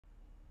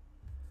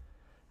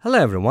Hello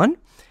everyone.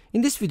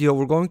 In this video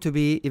we're going to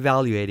be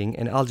evaluating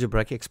an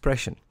algebraic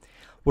expression.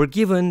 We're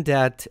given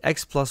that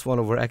x plus 1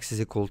 over x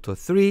is equal to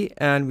 3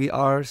 and we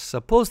are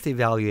supposed to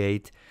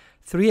evaluate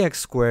 3x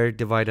squared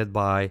divided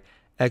by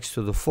x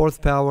to the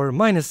 4th power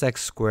minus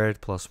x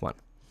squared plus 1.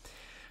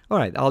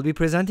 Alright, I'll be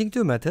presenting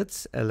two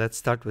methods. Let's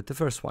start with the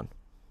first one.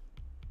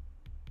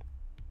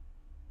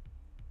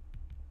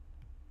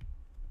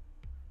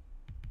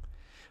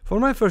 For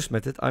my first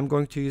method, I'm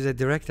going to use a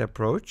direct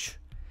approach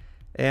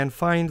and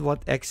find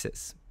what x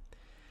is.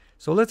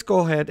 So let's go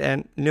ahead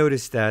and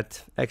notice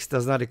that x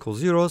does not equal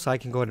 0, so I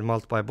can go ahead and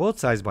multiply both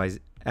sides by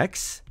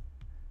x.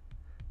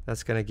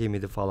 That's going to give me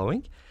the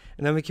following.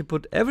 And then we can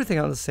put everything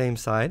on the same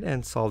side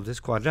and solve this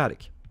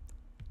quadratic.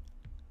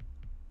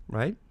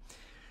 Right?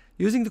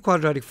 Using the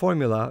quadratic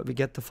formula, we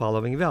get the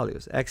following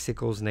values. X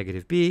equals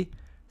negative b,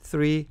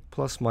 3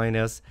 plus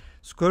minus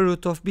square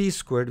root of b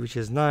squared, which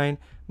is 9,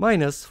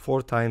 minus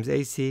 4 times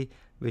ac,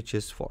 which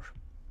is 4.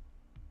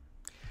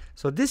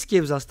 So this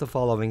gives us the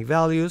following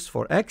values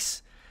for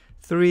x,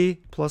 3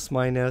 plus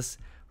minus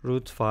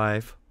root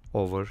 5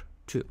 over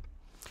 2.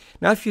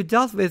 Now if you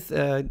dealt with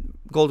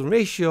golden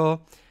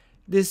ratio,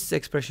 this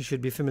expression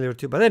should be familiar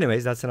to you, but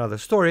anyways, that's another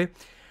story.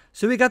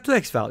 So we got two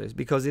x values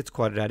because it's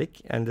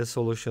quadratic and the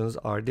solutions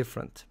are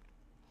different.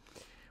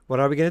 What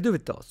are we going to do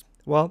with those?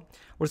 Well,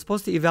 we're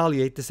supposed to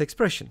evaluate this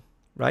expression,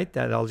 right?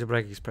 That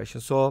algebraic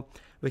expression. So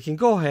we can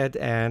go ahead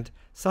and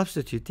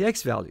substitute the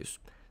x values.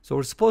 So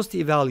we're supposed to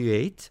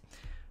evaluate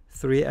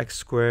 3x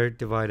squared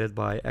divided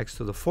by x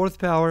to the 4th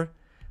power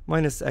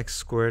minus x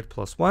squared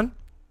plus 1.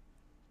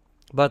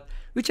 But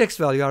which x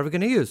value are we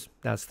going to use?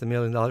 That's the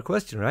million-dollar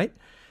question, right?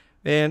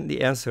 And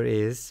the answer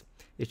is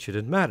it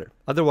shouldn't matter.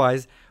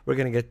 Otherwise, we're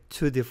going to get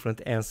two different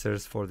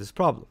answers for this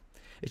problem.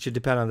 It should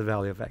depend on the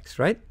value of x,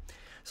 right?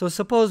 So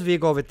suppose we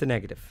go with the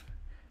negative.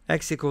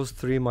 X equals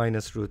 3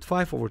 minus root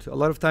 5 over 2. A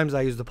lot of times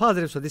I use the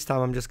positive, so this time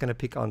I'm just going to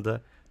pick on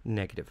the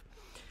negative.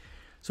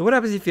 So what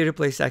happens if you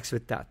replace x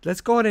with that? Let's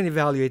go ahead and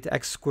evaluate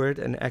x squared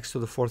and x to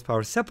the 4th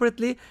power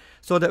separately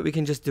so that we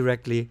can just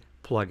directly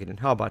plug it in.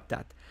 How about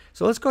that?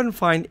 So let's go ahead and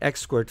find x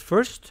squared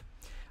first.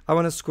 I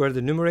want to square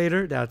the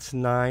numerator. That's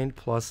 9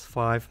 plus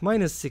 5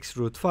 minus 6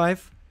 root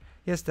 5.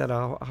 Yes, that's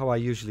how I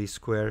usually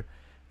square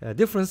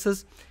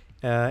differences.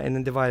 And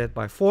then divide it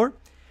by 4.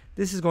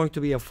 This is going to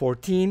be a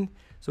 14.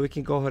 So we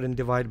can go ahead and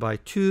divide by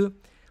 2.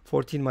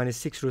 14 minus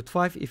 6 root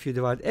 5. If you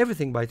divide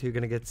everything by 2, you're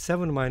going to get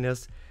 7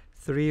 minus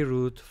 3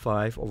 root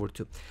 5 over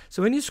 2.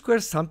 So when you square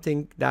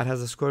something that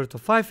has a square root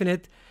of 5 in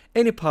it,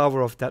 any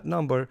power of that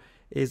number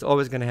is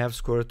always going to have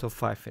square root of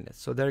 5 in it.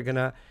 So they're going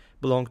to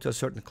belong to a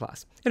certain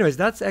class. Anyways,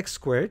 that's x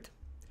squared.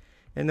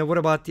 And then what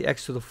about the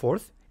x to the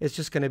 4th? It's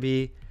just going to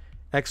be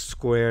x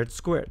squared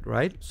squared,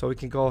 right? So we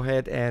can go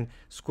ahead and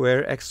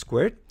square x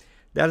squared.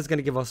 That is going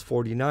to give us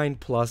 49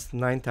 plus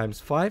 9 times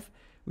 5,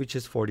 which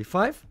is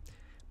 45.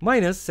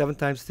 Minus 7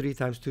 times 3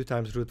 times 2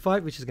 times root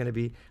 5, which is going to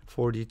be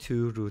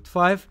 42 root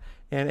 5.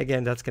 And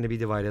again, that's going to be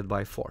divided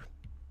by 4.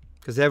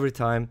 Because every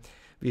time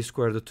we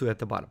square the 2 at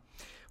the bottom.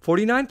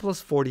 49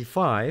 plus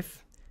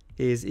 45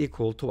 is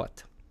equal to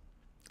what?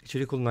 It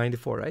should equal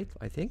 94, right?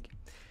 I think.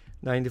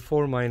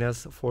 94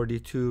 minus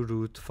 42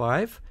 root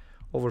 5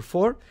 over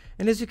 4.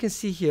 And as you can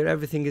see here,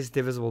 everything is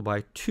divisible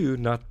by 2,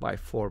 not by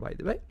 4, by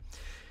the way.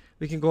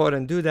 We can go ahead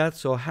and do that.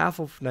 So half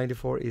of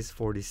 94 is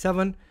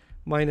 47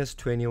 minus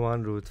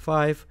 21 root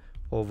 5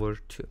 over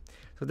 2.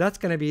 So that's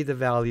going to be the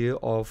value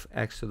of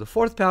x to the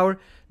 4th power.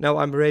 Now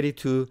I'm ready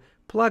to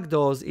plug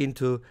those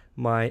into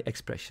my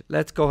expression.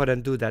 Let's go ahead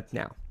and do that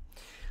now.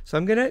 So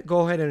I'm going to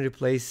go ahead and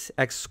replace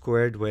x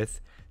squared with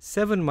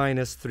 7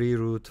 minus 3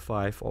 root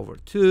 5 over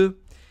 2.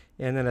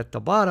 And then at the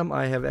bottom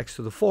I have x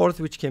to the 4th,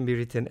 which can be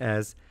written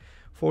as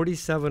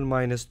 47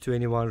 minus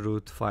 21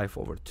 root 5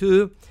 over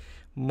 2.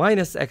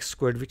 Minus x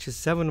squared, which is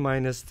 7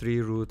 minus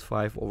 3 root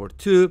 5 over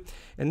 2.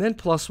 And then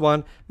plus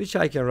 1, which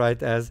I can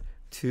write as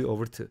 2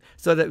 over 2,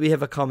 so that we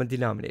have a common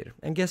denominator.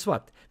 And guess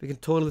what? We can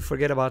totally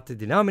forget about the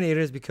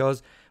denominators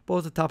because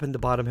both the top and the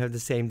bottom have the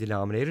same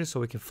denominator,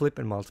 so we can flip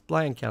and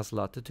multiply and cancel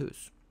out the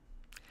 2's.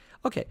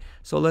 Okay,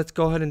 so let's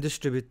go ahead and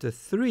distribute the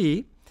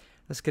 3.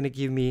 That's going to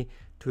give me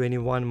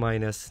 21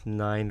 minus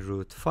 9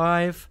 root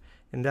 5,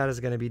 and that is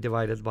going to be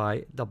divided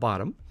by the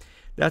bottom.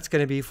 That's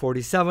going to be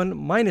 47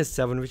 minus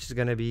 7, which is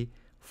going to be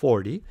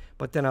 40,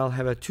 but then I'll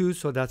have a 2,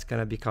 so that's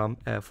going to become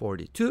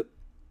 42.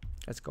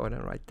 Let's go ahead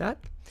and write that.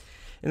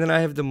 And then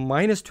I have the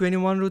minus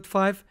 21 root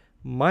 5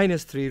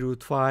 minus 3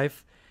 root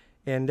 5.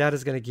 And that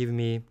is going to give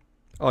me,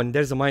 oh, and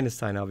there's a minus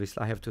sign,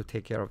 obviously. I have to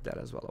take care of that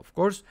as well, of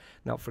course.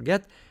 Now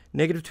forget,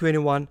 negative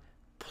 21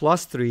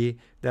 plus 3,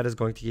 that is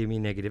going to give me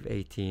negative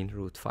 18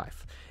 root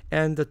 5.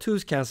 And the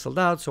 2's canceled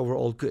out, so we're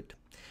all good.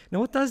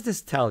 Now what does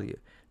this tell you?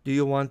 Do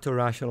you want to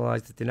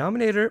rationalize the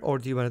denominator or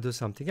do you want to do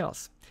something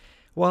else?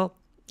 Well,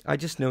 I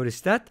just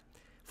noticed that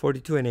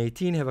 42 and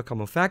 18 have a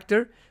common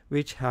factor,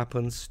 which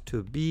happens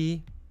to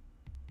be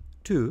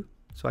 2.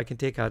 So I can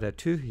take out a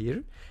 2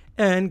 here.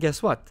 And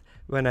guess what?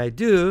 When I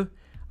do,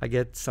 I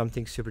get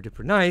something super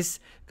duper nice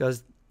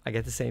because I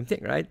get the same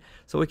thing, right?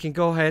 So we can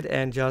go ahead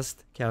and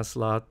just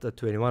cancel out the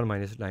 21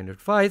 minus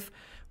 905.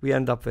 We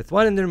end up with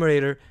 1 in the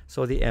numerator,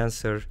 so the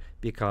answer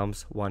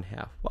becomes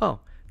 1/2.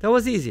 Wow, that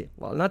was easy.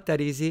 Well, not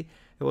that easy.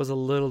 It was a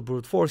little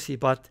brute forcey,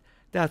 but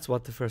that's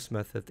what the first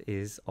method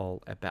is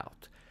all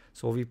about.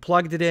 So we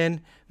plugged it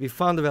in, we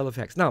found the value of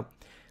x. Now,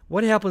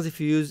 what happens if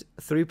you use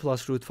 3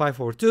 plus root 5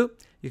 over 2?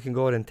 You can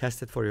go ahead and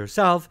test it for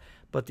yourself,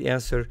 but the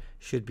answer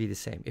should be the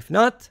same. If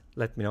not,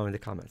 let me know in the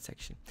comment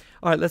section.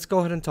 All right, let's go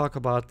ahead and talk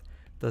about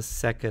the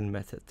second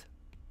method.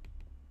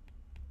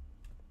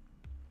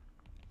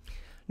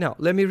 Now,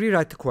 let me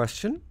rewrite the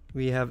question.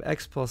 We have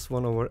x plus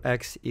 1 over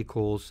x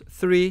equals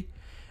 3,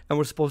 and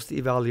we're supposed to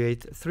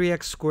evaluate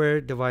 3x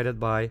squared divided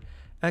by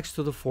x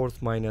to the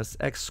 4th minus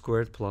x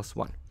squared plus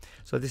 1.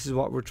 So this is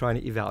what we're trying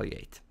to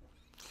evaluate.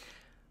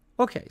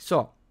 Okay,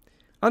 so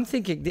I'm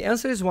thinking the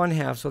answer is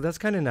 1/2, so that's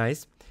kind of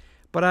nice.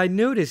 But I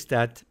noticed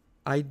that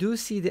I do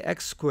see the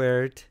x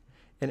squared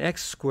and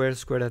x squared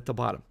squared at the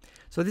bottom.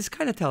 So this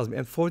kind of tells me,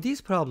 and for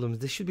these problems,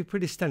 this should be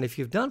pretty standard. If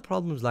you've done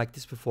problems like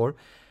this before,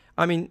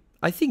 I mean,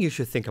 I think you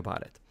should think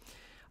about it.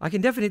 I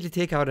can definitely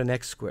take out an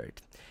x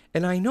squared.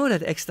 And I know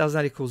that x does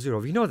not equal 0.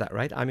 We know that,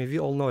 right? I mean, we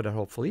all know that,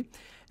 hopefully.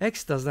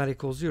 X does not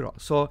equal 0.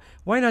 So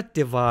why not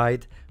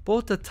divide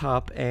both the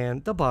top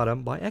and the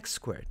bottom by x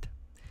squared?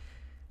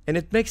 And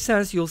it makes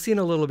sense. You'll see in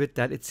a little bit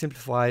that it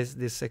simplifies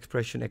this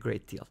expression a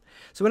great deal.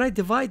 So when I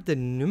divide the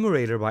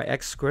numerator by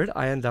x squared,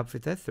 I end up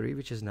with a 3,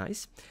 which is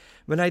nice.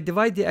 When I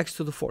divide the x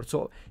to the 4th,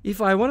 so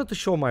if I wanted to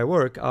show my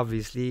work,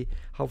 obviously,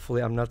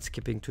 hopefully I'm not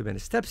skipping too many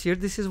steps here,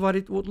 this is what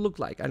it would look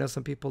like. I know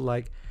some people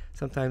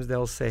sometimes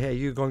they'll say, hey,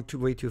 you're going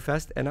way too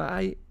fast, and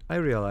I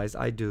realize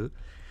I do.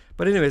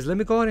 But anyways, let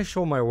me go ahead and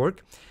show my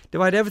work.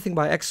 Divide everything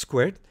by x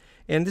squared,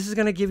 and this is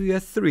going to give you a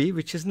 3,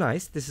 which is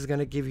nice. This is going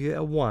to give you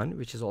a 1,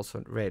 which is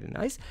also really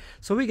nice.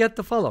 So we get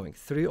the following,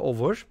 3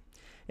 over,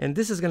 and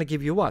this is going to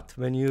give you what?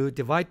 When you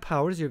divide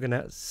powers, you're going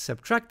to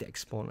subtract the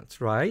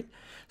exponents, right?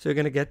 So you're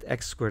going to get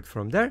x squared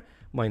from there,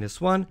 minus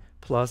 1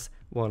 plus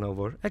 1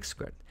 over x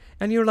squared.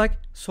 And you're like,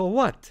 so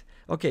what?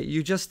 Okay,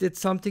 you just did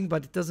something,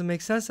 but it doesn't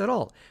make sense at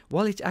all.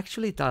 Well, it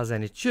actually does,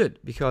 and it should,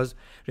 because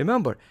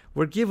remember,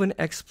 we're given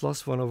x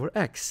plus 1 over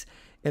x.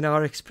 And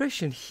our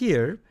expression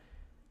here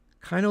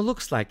kind of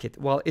looks like it.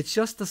 Well, it's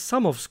just the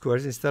sum of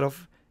squares instead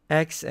of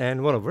x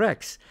and 1 over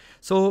x.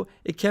 So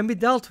it can be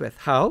dealt with.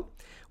 How?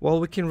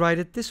 Well, we can write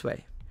it this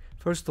way.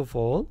 First of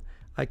all,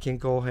 I can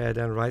go ahead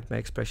and write my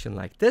expression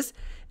like this.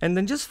 And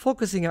then just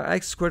focusing on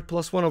x squared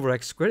plus 1 over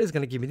x squared is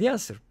going to give me the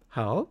answer.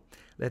 How?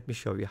 Let me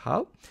show you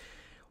how.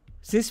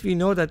 Since we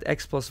know that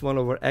x plus 1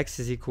 over x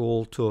is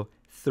equal to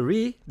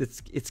 3,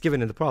 it's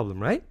given in the problem,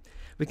 right?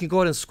 We can go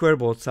ahead and square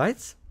both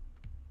sides.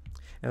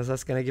 And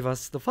that's going to give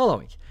us the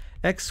following.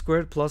 X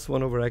squared plus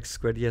 1 over x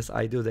squared. Yes,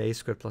 I do the a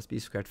squared plus b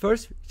squared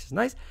first, which is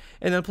nice.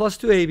 And then plus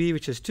 2ab,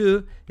 which is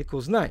 2,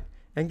 equals 9.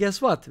 And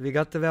guess what? We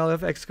got the value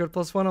of x squared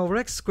plus 1 over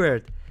x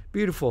squared.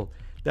 Beautiful.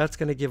 That's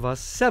going to give us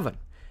 7.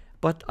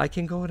 But I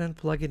can go ahead and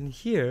plug it in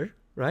here,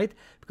 right?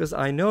 Because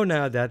I know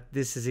now that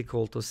this is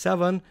equal to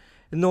 7.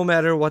 No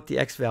matter what the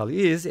x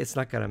value is, it's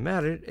not going to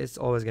matter. It's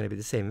always going to be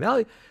the same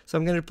value. So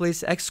I'm going to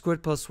replace x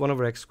squared plus 1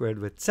 over x squared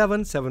with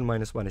 7. 7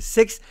 minus 1 is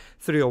 6.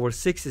 3 over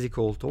 6 is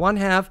equal to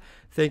 1/2.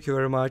 Thank you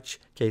very much.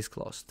 Case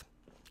closed.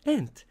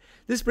 And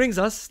this brings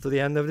us to the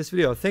end of this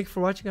video. Thank you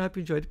for watching. I hope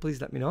you enjoyed it.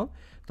 Please let me know.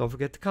 Don't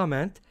forget to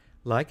comment,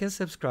 like, and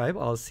subscribe.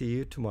 I'll see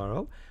you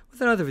tomorrow with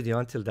another video.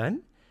 Until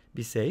then,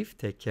 be safe,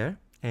 take care,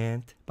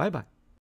 and bye-bye.